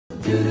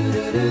How do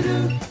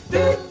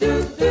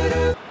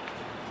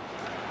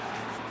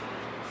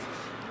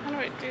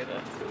I do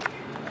this?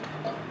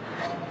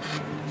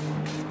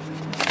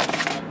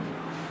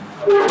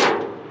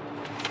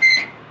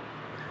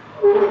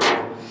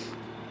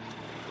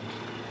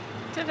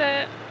 Did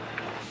it.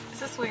 Is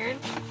this weird?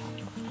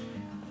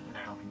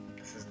 No,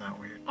 this is not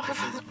weird. This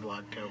is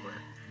Vlogtober.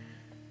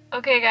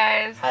 Okay,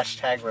 guys.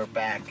 Hashtag we're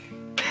back.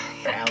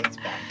 Allie's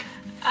back.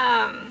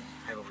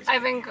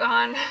 I've been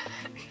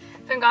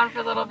gone for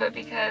a little bit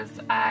because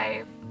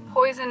I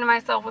poisoned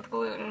myself with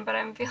gluten, but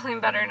I'm feeling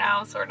better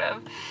now, sort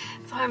of.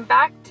 So I'm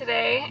back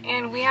today,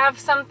 and we have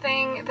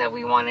something that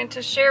we wanted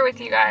to share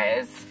with you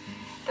guys,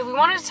 that we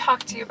wanted to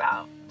talk to you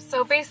about.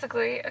 So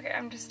basically, okay,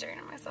 I'm just staring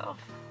at myself.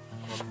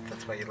 Well,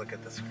 that's why you look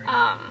at the screen.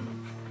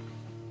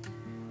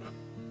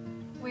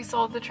 We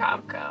sold the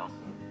Travco.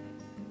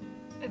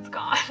 It's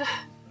gone.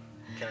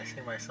 Can I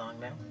sing my song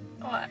now?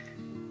 What?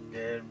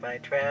 Goodbye,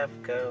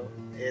 Travco.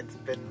 It's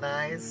been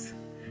nice.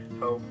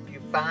 Hope you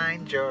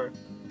find your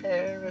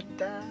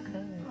paradise.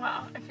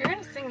 Wow, if you're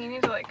gonna sing, you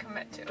need to like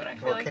commit to it. I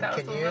feel like that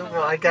was a little...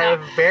 Well, I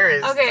got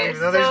embarrassed. Okay,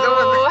 even though there's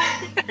no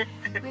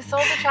one. We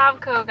sold the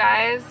Travco,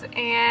 guys,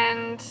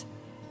 and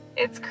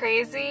it's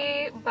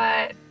crazy,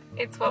 but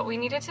it's what we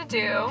needed to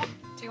do.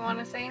 Do you want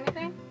to say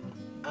anything?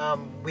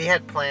 We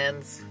had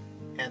plans,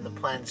 and the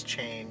plans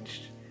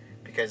changed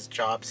because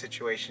job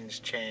situations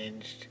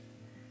changed,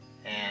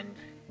 and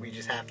we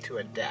just have to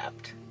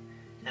adapt.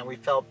 And we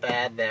felt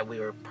bad that we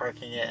were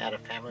parking it at a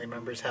family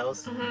member's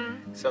house,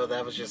 so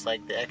that was just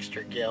like the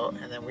extra guilt,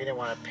 and then we didn't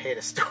want to pay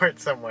to store it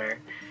somewhere.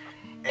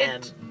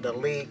 And the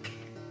leak.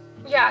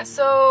 Yeah,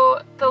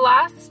 so the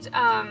last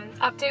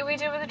update we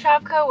did with the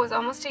Travco was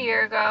almost a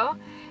year ago,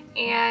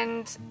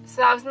 and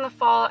so that was in the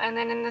fall, and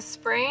then in the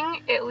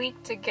spring it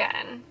leaked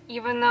again,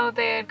 even though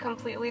they had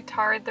completely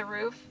tarred the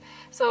roof.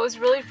 So it was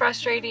really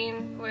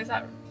frustrating. What is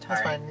that? Tar?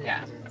 That's fine.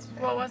 Yeah.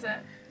 What was it?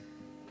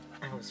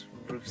 It was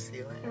roof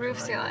sealant. Roof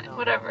sealant,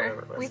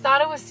 whatever. We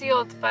thought it was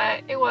sealed,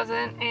 but it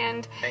wasn't,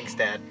 and... Thanks,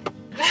 Dad.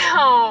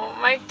 No,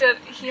 Mike did,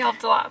 he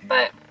helped a lot.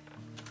 But,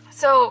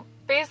 so,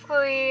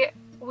 basically,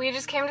 we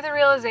just came to the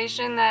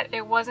realization that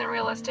it wasn't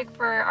realistic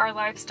for our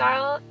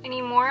lifestyle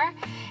anymore,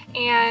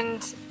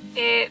 and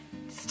it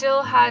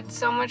still had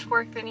so much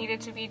work that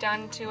needed to be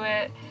done to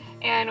it,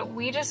 and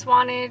we just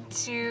wanted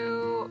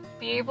to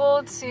be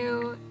able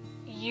to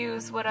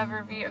use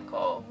whatever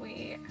vehicle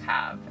we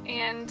have.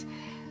 And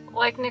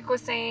like Nick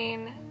was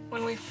saying,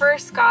 when we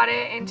first got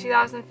it in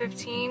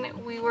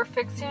 2015, we were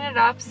fixing it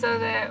up so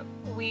that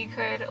we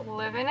could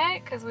live in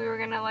it, because we were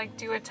gonna like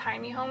do a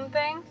tiny home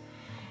thing.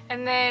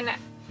 And then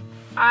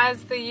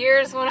as the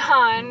years went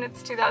on,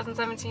 it's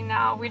 2017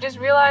 now, we just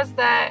realized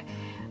that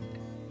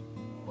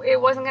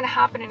it wasn't gonna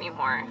happen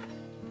anymore.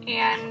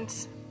 And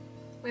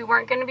we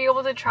weren't gonna be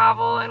able to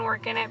travel and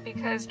work in it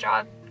because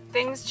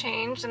things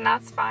changed, and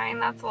that's fine,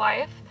 that's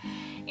life.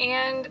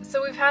 And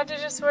so we've had to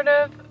just sort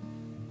of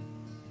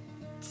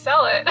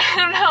sell it. I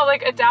don't know,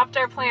 like adapt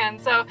our plan.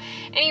 So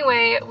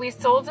anyway, we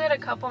sold it a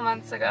couple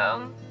months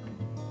ago.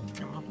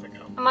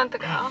 A month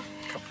ago.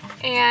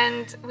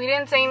 And we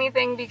didn't say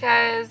anything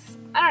because,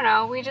 I don't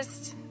know,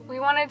 we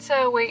wanted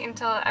to wait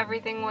until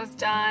everything was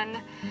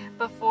done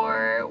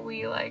before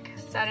we like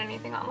said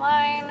anything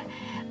online.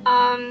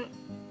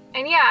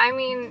 And yeah, I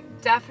mean,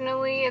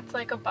 definitely it's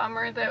like a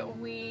bummer that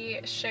we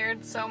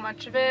shared so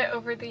much of it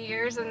over the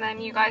years and then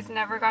you guys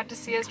never got to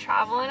see us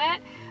travel in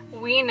it.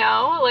 We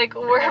know, like,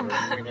 we're bummed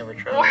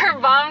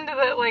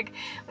that, like,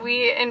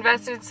 we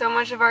invested so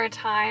much of our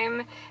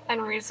time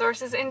and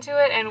resources into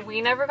it and we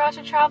never got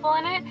to travel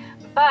in it,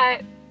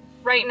 but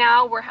right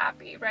now we're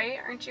happy, right?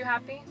 Aren't you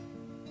happy?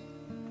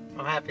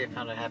 I'm happy I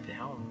found a happy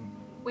home.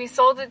 We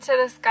sold it to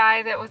this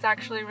guy that was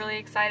actually really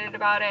excited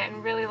about it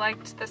and really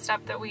liked the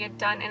stuff that we had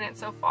done in it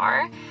so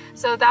far.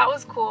 So that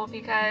was cool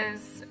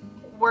because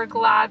we're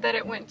glad that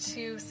it went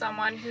to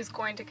someone who's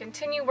going to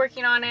continue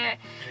working on it.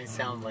 And he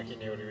sounded like he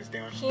knew what he was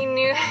doing.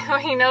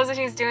 He knows what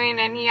he's doing,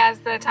 and he has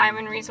the time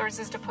and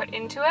resources to put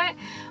into it,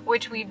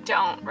 which we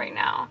don't right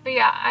now. But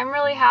yeah, I'm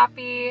really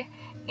happy,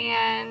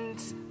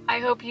 and I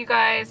hope you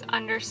guys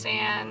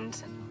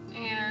understand,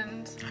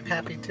 and... I'm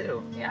happy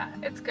too. Yeah,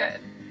 it's good.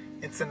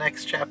 It's the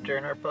next chapter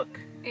in our book.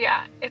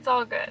 Yeah, it's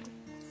all good.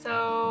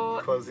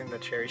 So... Closing the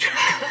Cherry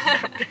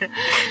Travco.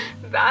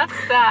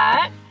 That's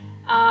that.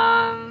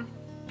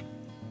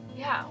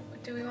 Yeah,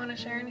 do we want to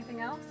share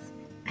anything else?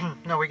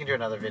 No, we can do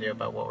another video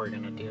about what we're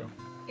gonna do.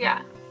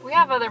 Yeah, we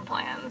have other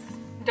plans.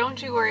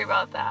 Don't you worry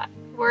about that.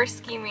 We're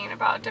scheming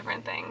about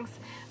different things.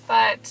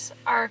 But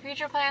our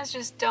future plans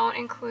just don't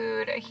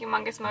include a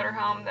humongous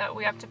motorhome that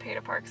we have to pay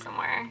to park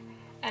somewhere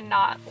and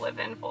not live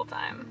in full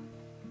time.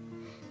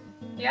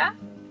 Yeah?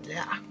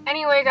 Yeah.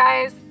 Anyway,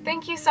 guys,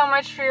 thank you so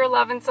much for your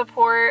love and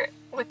support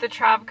with the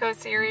Travco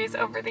series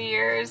over the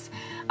years.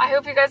 I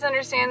hope you guys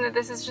understand that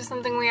this is just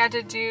something we had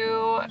to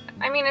do.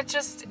 I mean,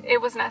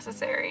 it was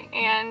necessary,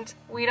 and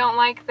we don't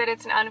like that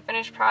it's an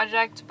unfinished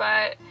project,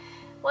 but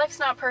life's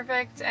not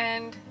perfect,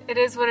 and it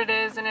is what it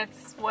is, and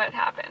it's what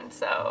happened.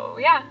 So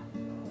yeah,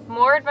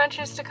 more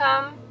adventures to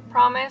come.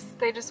 promise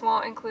they just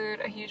won't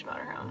include a huge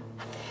motorhome.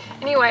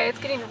 Anyway, it's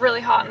getting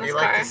really hot in this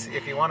car.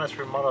 If you want us to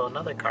remodel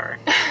another car,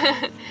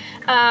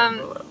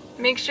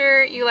 make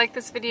sure you like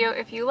this video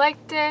if you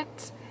liked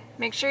it.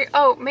 Make sure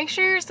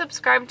you're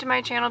subscribed to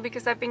my channel,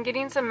 because I've been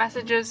getting some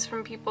messages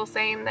from people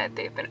saying that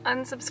they've been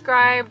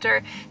unsubscribed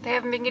or they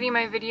haven't been getting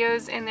my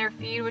videos in their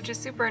feed, which is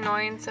super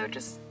annoying. So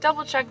just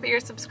double check that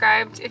you're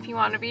subscribed if you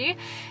want to be,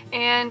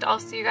 and I'll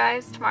see you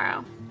guys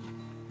tomorrow.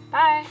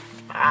 Bye.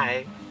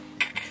 Bye.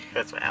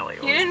 That's what Allie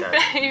always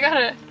does. You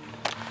gotta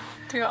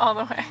do it all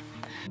the way.